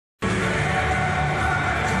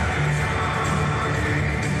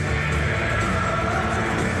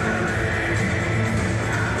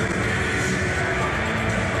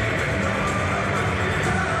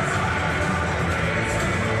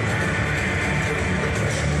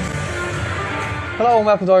Hello and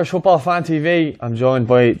welcome to Irish Football Fan TV. I'm joined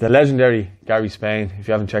by the legendary Gary Spain. If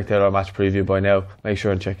you haven't checked out our match preview by now, make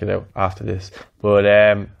sure and check it out after this. But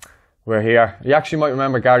we're here. You actually might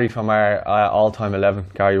remember Gary from our all-time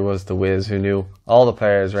 11. Gary was the whiz who knew all the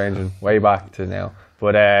players ranging way back to now.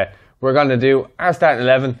 But we're going to do our starting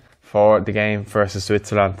 11 for the game versus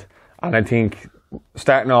Switzerland. And I think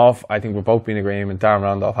starting off, I think we're both in agreement. Darren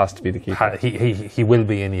Randolph has to be the keeper. He will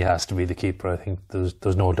be, and he has to be the keeper. I think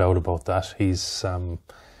there's no doubt about that. He's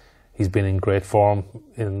been in great form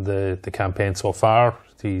in the campaign so far.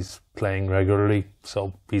 He's playing regularly,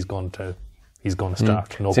 so he's going to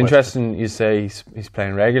start. No it's question. Interesting you say he's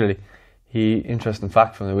playing regularly. Interesting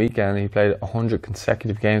fact from the weekend, he played 100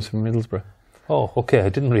 consecutive games for Middlesbrough. Oh, okay. I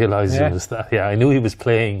didn't realise it was that. Yeah, I knew he was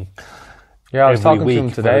playing. Yeah, I was talking to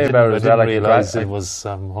him today about it as well. I didn't realise it was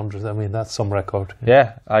 100. I mean, that's some record.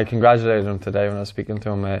 Yeah, I congratulated him today when I was speaking to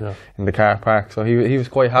him in the car park. So he was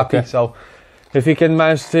quite happy. Okay. So if he can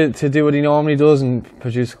manage to do what he normally does and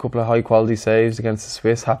produce a couple of high quality saves against the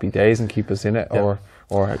Swiss, happy days, and keep us in it, or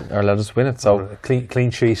let us win it. So a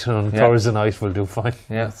clean sheet on Thursday night will do fine.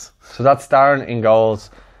 Yes. So that's Darren in goals.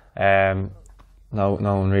 No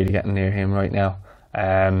one really getting near him right now.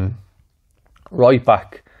 Right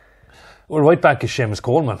back. Well, right back is Seamus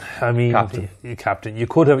Coleman. I mean, captain. You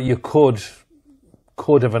could have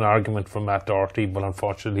an argument for Matt Doherty, but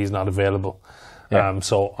unfortunately he's not available. Yeah.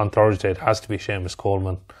 So on Thursday it has to be Seamus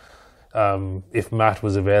Coleman. If Matt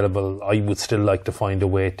was available, I would still like to find a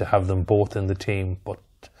way to have them both in the team. But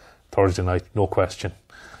Thursday night, no question.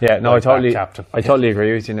 Yeah, no, right, I totally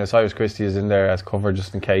agree with you. Now, Cyrus Christie is in there as cover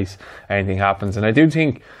just in case anything happens, and I do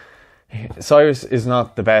think Cyrus is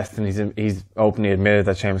not the best, and he's openly admitted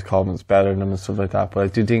that Seamus Coleman's better than him and stuff like that. But I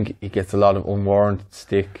do think he gets a lot of unwarranted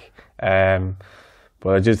stick. But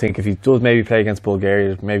I do think if he does maybe play against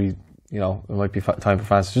Bulgaria, maybe it might be time for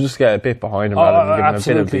France to just get a bit behind him rather than give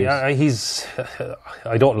him a bit of abuse.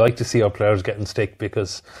 I don't like to see our players getting stick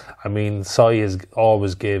because, I mean, Cy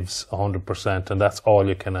always gives 100%, and that's all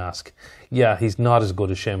you can ask. Yeah, he's not as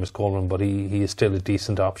good as Seamus Coleman, but he is still a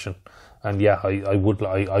decent option. And yeah,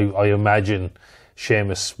 I imagine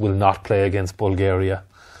Seamus will not play against Bulgaria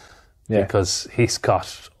because he's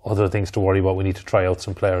got other things to worry about. We need to try out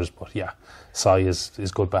some players, but yeah, Sai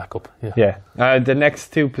is good backup. Yeah. The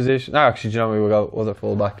next two positions. Actually, we will go other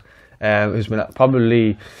fullback, who's been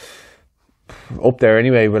probably up there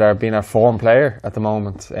anyway with being our form player at the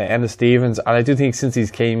moment, Emma Stevens. And I do think since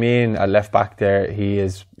he's came in at left back there,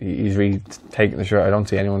 he's really taken the shirt. I don't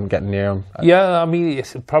see anyone getting near him. Yeah, I mean,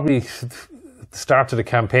 it's probably the start of the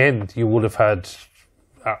campaign, you would have had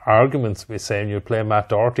arguments with saying you'd play Matt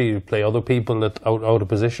Doherty, you'd play other people out of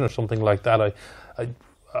position or something like that.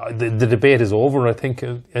 The debate is over. I think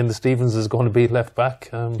Emma Stevens is going to be left back.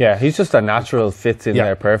 He's just a natural, fits in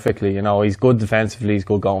there perfectly. He's good defensively, he's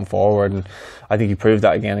good going forward, and I think he proved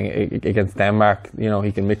that again against Denmark.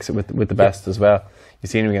 He can mix it with the best as well. You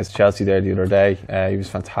seen him against Chelsea there the other day. He was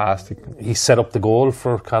fantastic. He set up the goal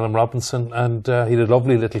for Callum Robinson, and he did a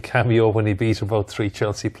lovely little cameo when he beat about 3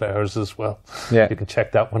 Chelsea players as well. Yeah, you can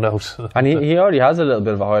check that one out. And he already has a little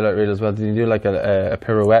bit of a highlight reel as well. Did he do like a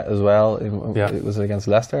pirouette as well? It was against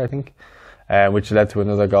Leicester, I think, which led to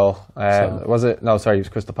another goal. Was it? No, sorry, it was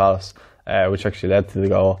Crystal Palace, which actually led to the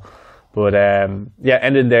goal. But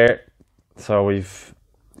ended there. So we've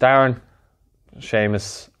Darren,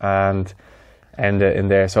 Seamus, and end it in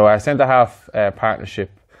there. So our centre-half partnership,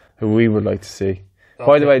 who we would like to see. Okay.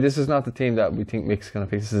 By the way, this is not the team that we think Mick's going to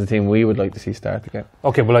pick. This is the team we would like to see start again.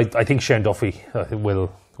 Okay, well, I think Shane Duffy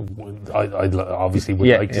will. I obviously would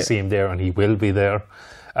like to see him there, and he will be there.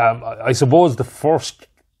 I suppose the first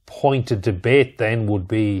point of debate then would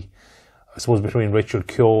be, I suppose, between Richard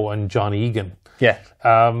Keogh and John Egan. Yeah.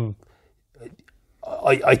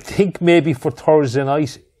 I think maybe for Thursday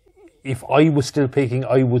night, if I was still picking,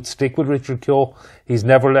 I would stick with Richard Keogh. He's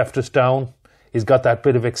never left us down. He's got that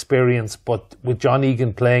bit of experience, but with John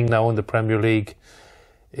Egan playing now in the Premier League,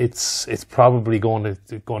 it's probably going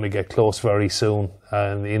to get close very soon,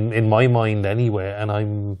 and in my mind anyway.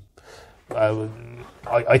 And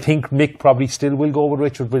I think Mick probably still will go with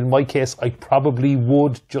Richard, but in my case, I probably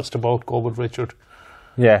would just about go with Richard.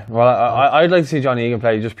 Yeah, well, I'd like to see John Egan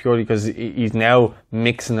play just purely because he's now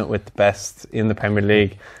mixing it with the best in the Premier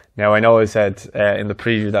League. Now, I know I said in the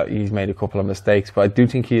preview that he's made a couple of mistakes, but I do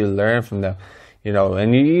think he'll learn from them.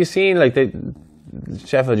 And you've seen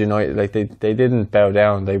Sheffield United, they didn't bow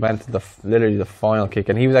down. They went to literally the final kick,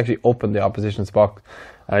 and he was actually up in the opposition's box.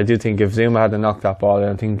 And I do think if Zuma had to knock that ball in,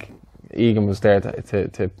 I think Egan was there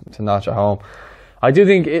to notch it home. I do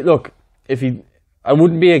think if he I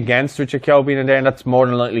wouldn't be against Richard Keogh being in there, and that's more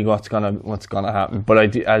than likely what's gonna happen. But I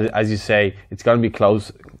do, as you say, it's gonna be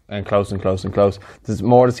close and close and close and close. The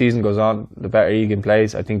more the season goes on, the better Egan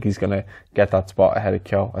plays. I think he's gonna get that spot ahead of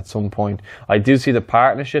Keogh at some point. I do see the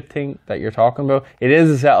partnership thing that you're talking about. It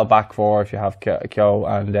is a settled back four if you have Keogh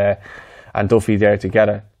and Duffy there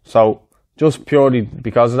together. So just purely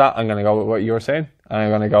because of that, I'm gonna go with what you were saying, and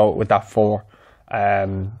I'm gonna go with that four,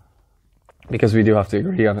 because we do have to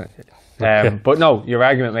agree on it. But no, your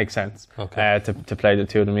argument makes sense. Okay. To play the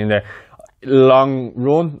two of them in there. Long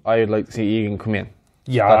run, I would like to see Egan come in.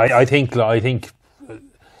 Yeah, I think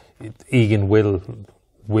Egan will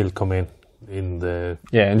come in the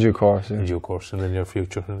in due course. In due course, in the near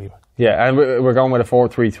future, anyway. Yeah, and we're going with a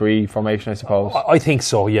 4-3-3 formation, I suppose. I think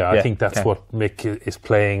so. Yeah, I think that's what Mick is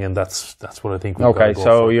playing, and that's what I think. Okay,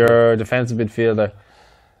 so your defensive midfielder,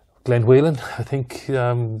 Glenn Whelan. I think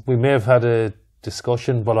we may have had a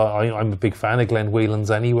discussion, but I'm a big fan of Glenn Whelan's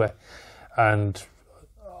anyway, and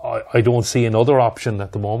I don't see another option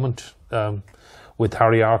at the moment. With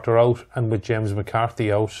Harry Arter out and with James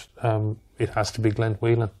McCarthy out, it has to be Glenn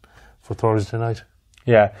Whelan for Thursday night.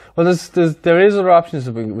 Yeah, well, there is other options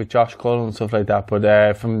with Josh Cullen and stuff like that, but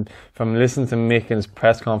from listening to Mick in his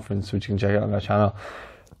press conference, which you can check out on our channel,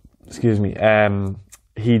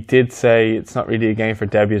 he did say it's not really a game for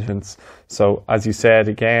debutants. So as you said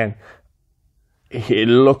again, it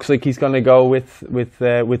looks like he's going to go with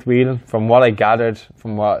Whelan. From what I gathered,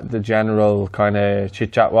 from what the general kind of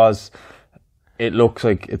chit chat was, it looks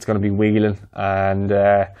like it's going to be Whelan, and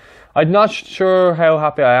I'm not sure how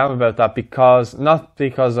happy I am about that, not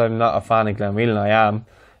because I'm not a fan of Glenn Whelan, I am.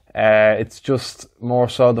 It's just more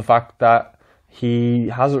so the fact that he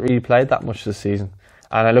hasn't really played that much this season,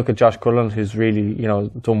 and I look at Josh Cullen, who's really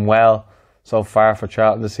done well so far for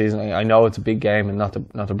Charlton this season. I know it's a big game, and not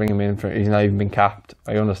to bring him in he's not even been capped.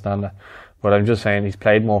 I understand that, but I'm just saying he's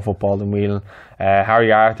played more football than Whelan.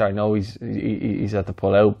 Harry Arter, I know he's had to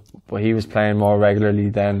pull out, but he was playing more regularly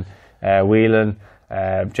than Whelan.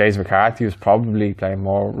 James McCarthy was probably playing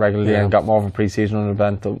more regularly and got more of a pre-season under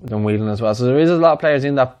belt than Whelan as well. So there is a lot of players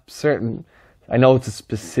in that certain. I know it's a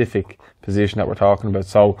specific position that we're talking about.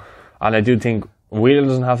 So, and I do think Whelan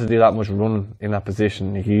doesn't have to do that much running in that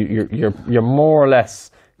position. You're more or less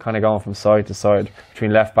kind of going from side to side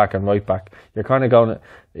between left back and right back. You're kind of going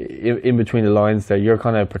in between the lines there. You're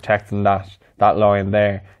kind of protecting that line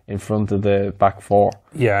there in front of the back four.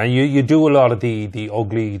 Yeah, and you do a lot of the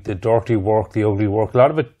ugly, the dirty work, the ugly work, a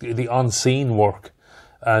lot of it the unseen work,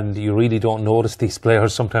 and you really don't notice these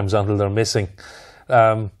players sometimes until they're missing.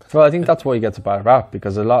 Well, I think that's why he gets a bad rap,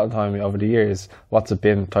 because a lot of time over the years, what's it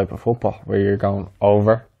been type of football where you're going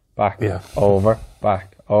over, back, over,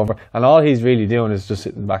 back, over, and all he's really doing is just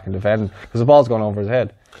sitting back and defending because the ball's going over his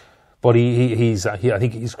head. But I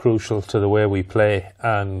think he's crucial to the way we play,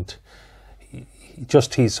 and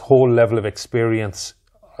just his whole level of experience.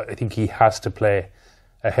 I think he has to play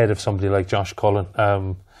ahead of somebody like Josh Cullen.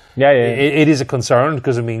 It is a concern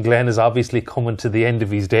because Glenn is obviously coming to the end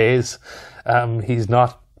of his days. He's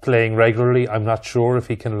not playing regularly. I'm not sure if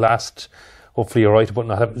he can last. Hopefully you're right about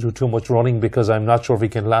not having to do too much running, because I'm not sure if he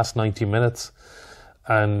can last 90 minutes.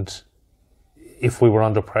 And if we were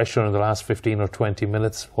under pressure in the last 15 or 20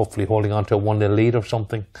 minutes, hopefully holding on to a 1-0 lead or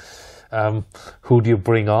something, who do you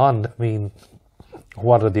bring on?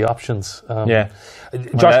 What are the options?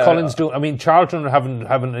 Josh Collins do. Charlton are having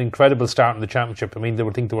an incredible start in the Championship. They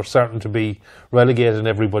would think they were certain to be relegated in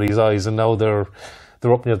everybody's eyes, and now they're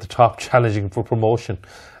up near the top, challenging for promotion.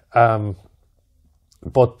 But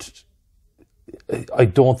I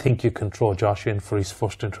don't think you can throw Josh in for his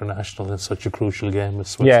first international in such a crucial game as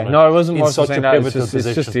Switzerland. Yeah, no, I wasn't more saying that.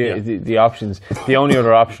 It's just the options. The only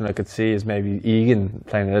other option I could see is maybe Egan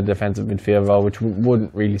playing a defensive midfield role, which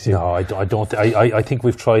wouldn't really suit. No, I don't. I think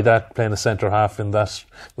we've tried that, playing a centre half in that,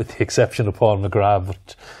 with the exception of Paul McGrath.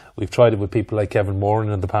 But we've tried it with people like Kevin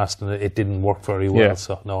Moran in the past, and it didn't work very well. Yeah.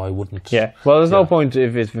 So no, I wouldn't. Yeah. Well, there's no point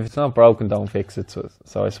if it's not broken, don't fix it.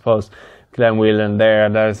 So I suppose Glenn Whelan there,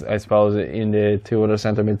 and there's, I suppose, in the two other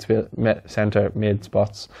centre mid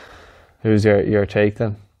spots. Who's your take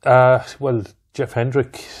then? Well, Jeff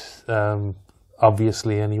Hendrick,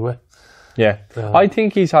 obviously, anyway. Yeah, I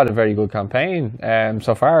think he's had a very good campaign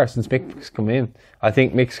so far since Mick's come in. I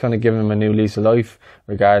think Mick's kind of given him a new lease of life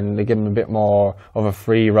regarding, they give him a bit more of a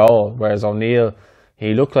free role, whereas O'Neill,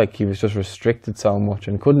 he looked like he was just restricted so much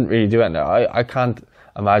and couldn't really do it. I can't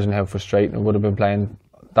imagine how frustrating it would have been playing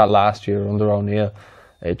that last year under O'Neill.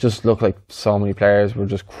 It just looked like so many players were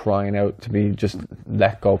just crying out to be just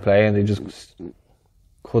let go play, and they just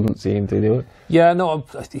couldn't seem to do it. Yeah, no,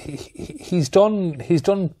 he's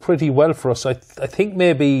done pretty well for us. I think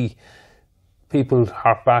maybe people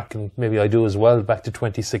hark back, and maybe I do as well, back to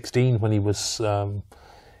 2016 when he was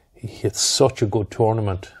he had such a good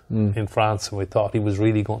tournament in France, and we thought he was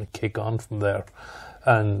really going to kick on from there.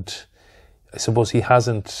 And I suppose he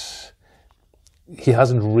hasn't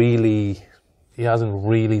really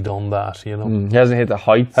done that, you know. He hasn't hit the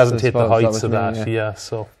heights. Hasn't hit the heights of that, yeah.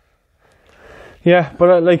 So. Yeah,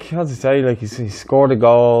 but like as I say, like he's scored a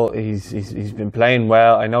goal. He's been playing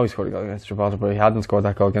well. I know he scored a goal against Gibraltar, but he hadn't scored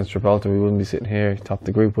that goal against Gibraltar, we wouldn't be sitting here top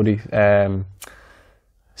the group, would he?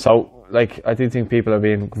 So like I do think people are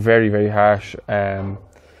being very, very harsh, and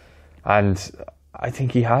I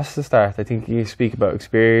think he has to start. I think you speak about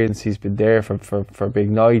experience. He's been there for big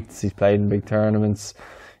nights. He's played in big tournaments.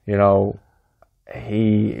 You know,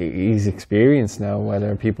 he's experienced now.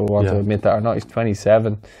 Whether people want to admit that or not, he's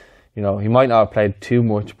 27. You know, he might not have played too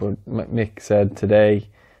much, but Mick said today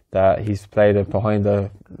that he's played it behind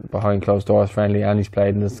closed doors friendly, and he's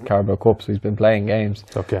played in this Carabao Cup, so he's been playing games.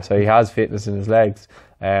 Okay. So he has fitness in his legs.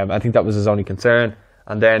 I think that was his only concern.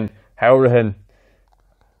 And then Howey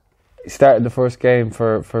started the first game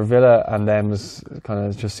for Villa, and then was kind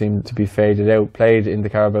of just seemed to be faded out. Played in the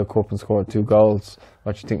Carabao Cup and scored 2 goals,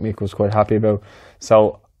 which I think Mick was quite happy about.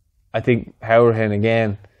 So I think Howey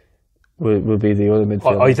again will be the other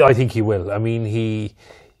midfielder. I think he will. I mean, he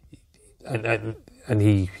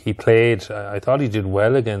played. I thought he did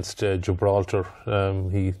well against Gibraltar.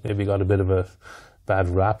 He maybe got a bit of a bad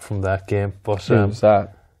rap from that game, but who was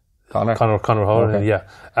that? Connor Horan, okay. yeah.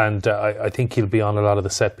 And I think he'll be on a lot of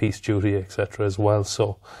the set piece duty, etc. as well.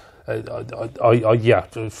 So, yeah,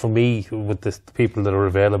 for me, with the people that are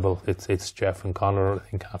available, it's Jeff and Connor. I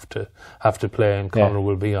think have to play, and Connor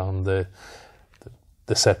will be on the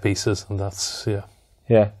set pieces, and that's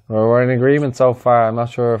Yeah, well, we're in agreement so far. I'm not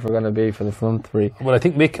sure if we're going to be for the front three. Well, I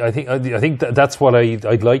think Mick. I think that's what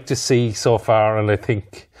I'd like to see so far, and I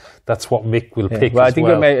think that's what Mick will pick. Well, I think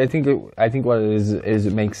I think what it is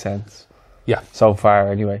it makes sense. Yeah. So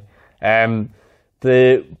far, anyway.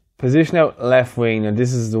 The position out left wing, and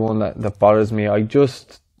this is the one that bothers me.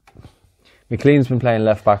 McLean's been playing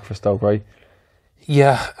left back for Stoke, right?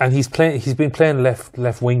 Yeah, and he's been playing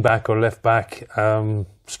left wing back or left back.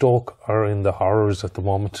 Stoke are in the horrors at the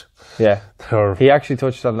moment. Yeah, he actually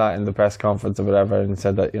touched on that in the press conference or whatever, and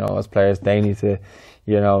said that, you know, as players they need to,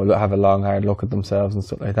 you know, have a long hard look at themselves and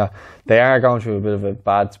stuff like that. They are going through a bit of a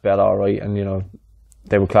bad spell, all right, and you know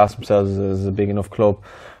they would class themselves as a big enough club.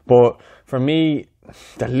 But for me,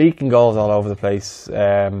 they're leaking goals all over the place.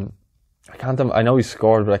 I know he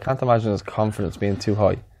scored, but I can't imagine his confidence being too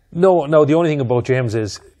high. No, the only thing about James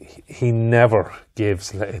is he never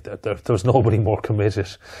gives. There's nobody more committed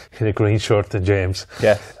in a green shirt than James.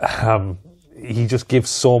 Yeah. He just gives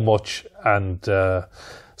so much and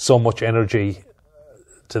so much energy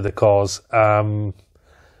to the cause.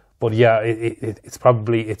 But yeah, it's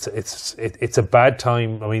probably it's a bad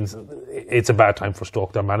time. I mean, it's a bad time for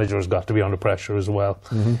Stoke. Their manager has got to be under pressure as well.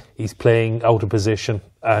 Mm-hmm. He's playing out of position,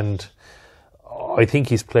 and I think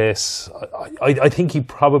his place. I think he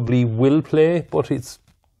probably will play, but it's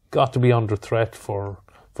got to be under threat for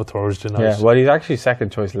Thursday night. Yeah, well, he's actually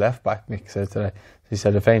second choice left back. Mick said today. He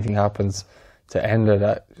said if anything happens to end it,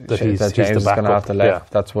 that James is going to have to left. Yeah.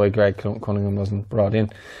 That's why Greg Cunningham wasn't brought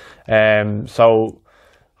in. So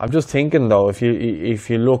I'm just thinking though, if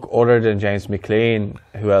you look other than James McLean,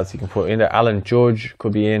 who else you can put in there? Alan Judge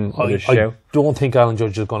could be in with a shout. I don't think Alan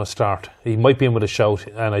Judge is going to start. He might be in with a shout,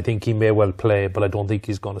 and I think he may well play, but I don't think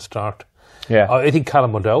he's going to start. Yeah, I think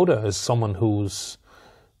Callum O'Dowda is someone who's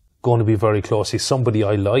going to be very close. He's somebody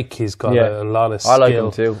I like. He's got a lot of skill. I like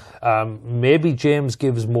him too. Maybe James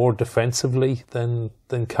gives more defensively than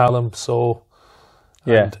Callum. So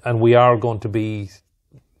and we are going to be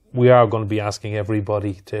asking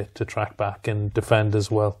everybody to track back and defend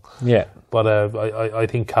as well. Yeah, but I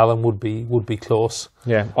think Callum would be close.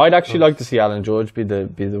 Yeah, I'd actually like to see Alan Judge be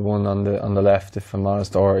the one on the left, if I'm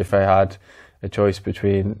honest, or if I had a choice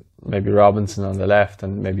between maybe Robinson on the left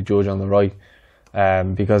and maybe Judge on the right,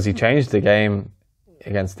 because he changed the game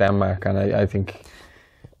against Denmark, and I think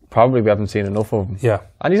probably we haven't seen enough of him. Yeah,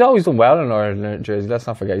 and he's always done well in Ireland jersey. Let's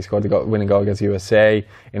not forget he scored the winning goal against USA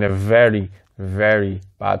in a very, very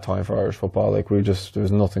bad time for Irish football. Like there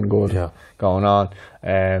was nothing good going on.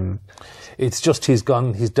 It's just he's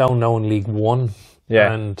down now in League One.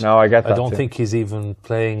 Yeah, and no, I get that. I don't think he's even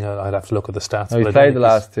playing. I'd have to look at the stats. No, he's played the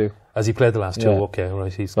last two. Has he played the last two? Yeah. Okay,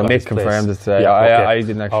 right. Well, Mick confirmed it today. Yeah, okay. I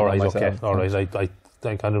didn't actually. All right, myself. Okay, all right.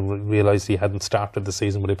 I kind of realised he hadn't started the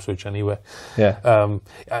season with Ipswich anyway. Yeah.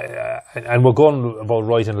 And we're going about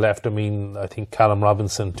right and left. I mean, I think Callum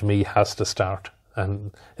Robinson to me has to start.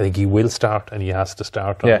 and I think he will start, and he has to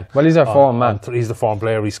start. Well, he's our form man. He's the form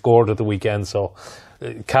player. He scored at the weekend, so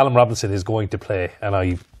Callum Robinson is going to play, and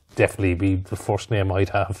I definitely be the first name I'd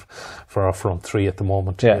have for our front three at the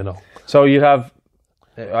moment. You know. So you have.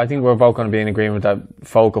 I think we're both going to be in agreement that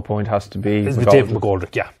focal point has to be David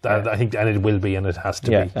McGoldrick. I think, and it will be, and it has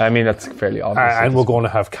to be. I mean, that's fairly obvious. And we're going to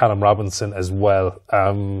have Callum Robinson as well.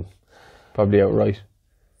 Probably outright.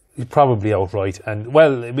 Probably outright. And,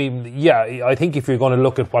 well, I mean, I think if you're going to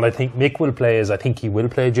look at what I think Mick will play is, I think he will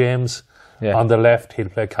play James on the left, he'll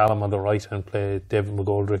play Callum on the right, and play David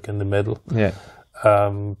McGoldrick in the middle.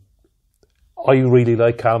 I really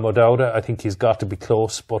like Callum O'Dowda. I think he's got to be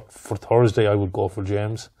close, but for Thursday I would go for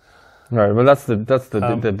James. Right, well that's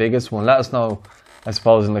the biggest one. Let us know, I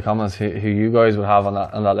suppose, in the comments who you guys would have on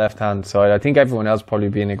that left hand side. I think everyone else probably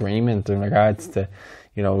be in agreement in regards to,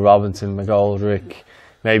 you know, Robinson, McGoldrick,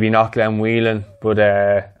 maybe not Glenn Whelan, but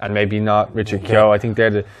and maybe not Richard Keogh. I think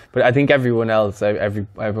but I think everyone else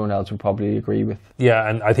would probably agree with. Yeah,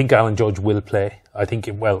 and I think Alan Judge will play. I think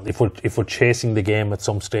if we're chasing the game at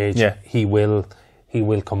some stage, he will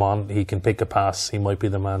come on. He can pick a pass. He might be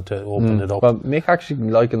the man to open it up. Well, Mick actually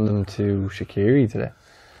likened them to Shaqiri today.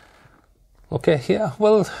 Okay,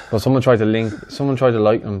 well, someone tried to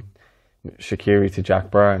liken Shaqiri to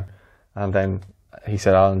Jack Byrne, and then he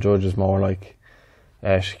said Alan Judge is more like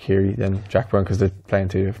Shaqiri than Jack Byrne because they're playing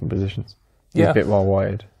two different positions. He's a bit more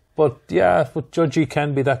wide. But Judgy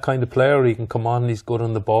can be that kind of player. He can come on, he's good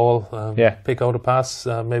on the ball, pick out a pass,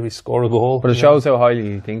 maybe score a goal. But it shows how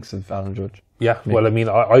highly he thinks of Alan Judge. Yeah, well, I mean,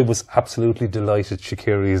 I was absolutely delighted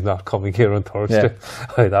Shaqiri is not coming here on Thursday.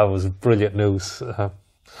 That was brilliant news.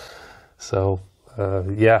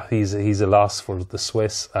 He's a loss for the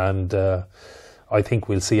Swiss, and I think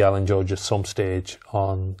we'll see Alan Judge at some stage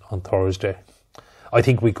on Thursday. I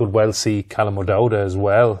think we could well see Callum O'Dowda as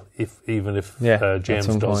well, even if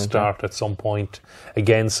James does start at some point.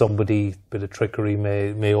 Again, somebody, bit of trickery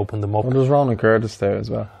may open them up. Well, there's Ronan Curtis there as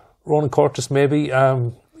well. Ronan Curtis, maybe.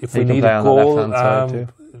 If we need a goal,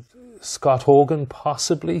 Scott Hogan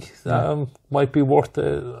possibly might be worth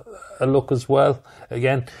a look as well.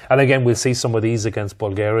 Again, we'll see some of these against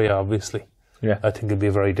Bulgaria, obviously. Yeah, I think it'll be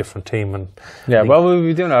a very different team, and we'll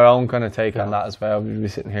be doing our own kind of take on that as well. We'll be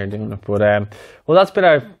sitting here doing it, but that's been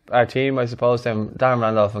our team, I suppose. Then Darren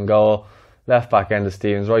Randolph in goal, left back Enda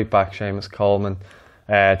Stevens, right back Seamus Coleman,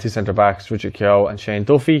 two centre backs Richard Keogh and Shane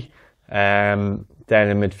Duffy. Then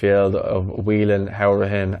in midfield of Whelan,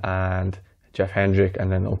 Howrahan and Jeff Hendrick,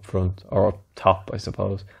 and then up front or up top, I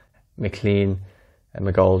suppose, McLean,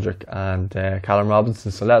 McGoldrick and Callum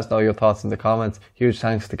Robinson. So let us know your thoughts in the comments. Huge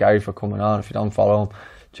thanks to Gary for coming on. If you don't follow him,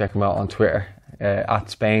 check him out on Twitter at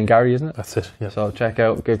Spain Gary, isn't it? That's it, yeah. So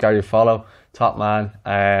give Gary a follow. Top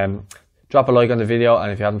man. Drop a like on the video,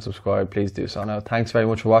 and if you haven't subscribed, please do so now. Thanks very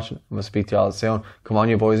much for watching. I'm going to speak to you all soon. Come on,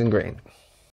 you boys in green.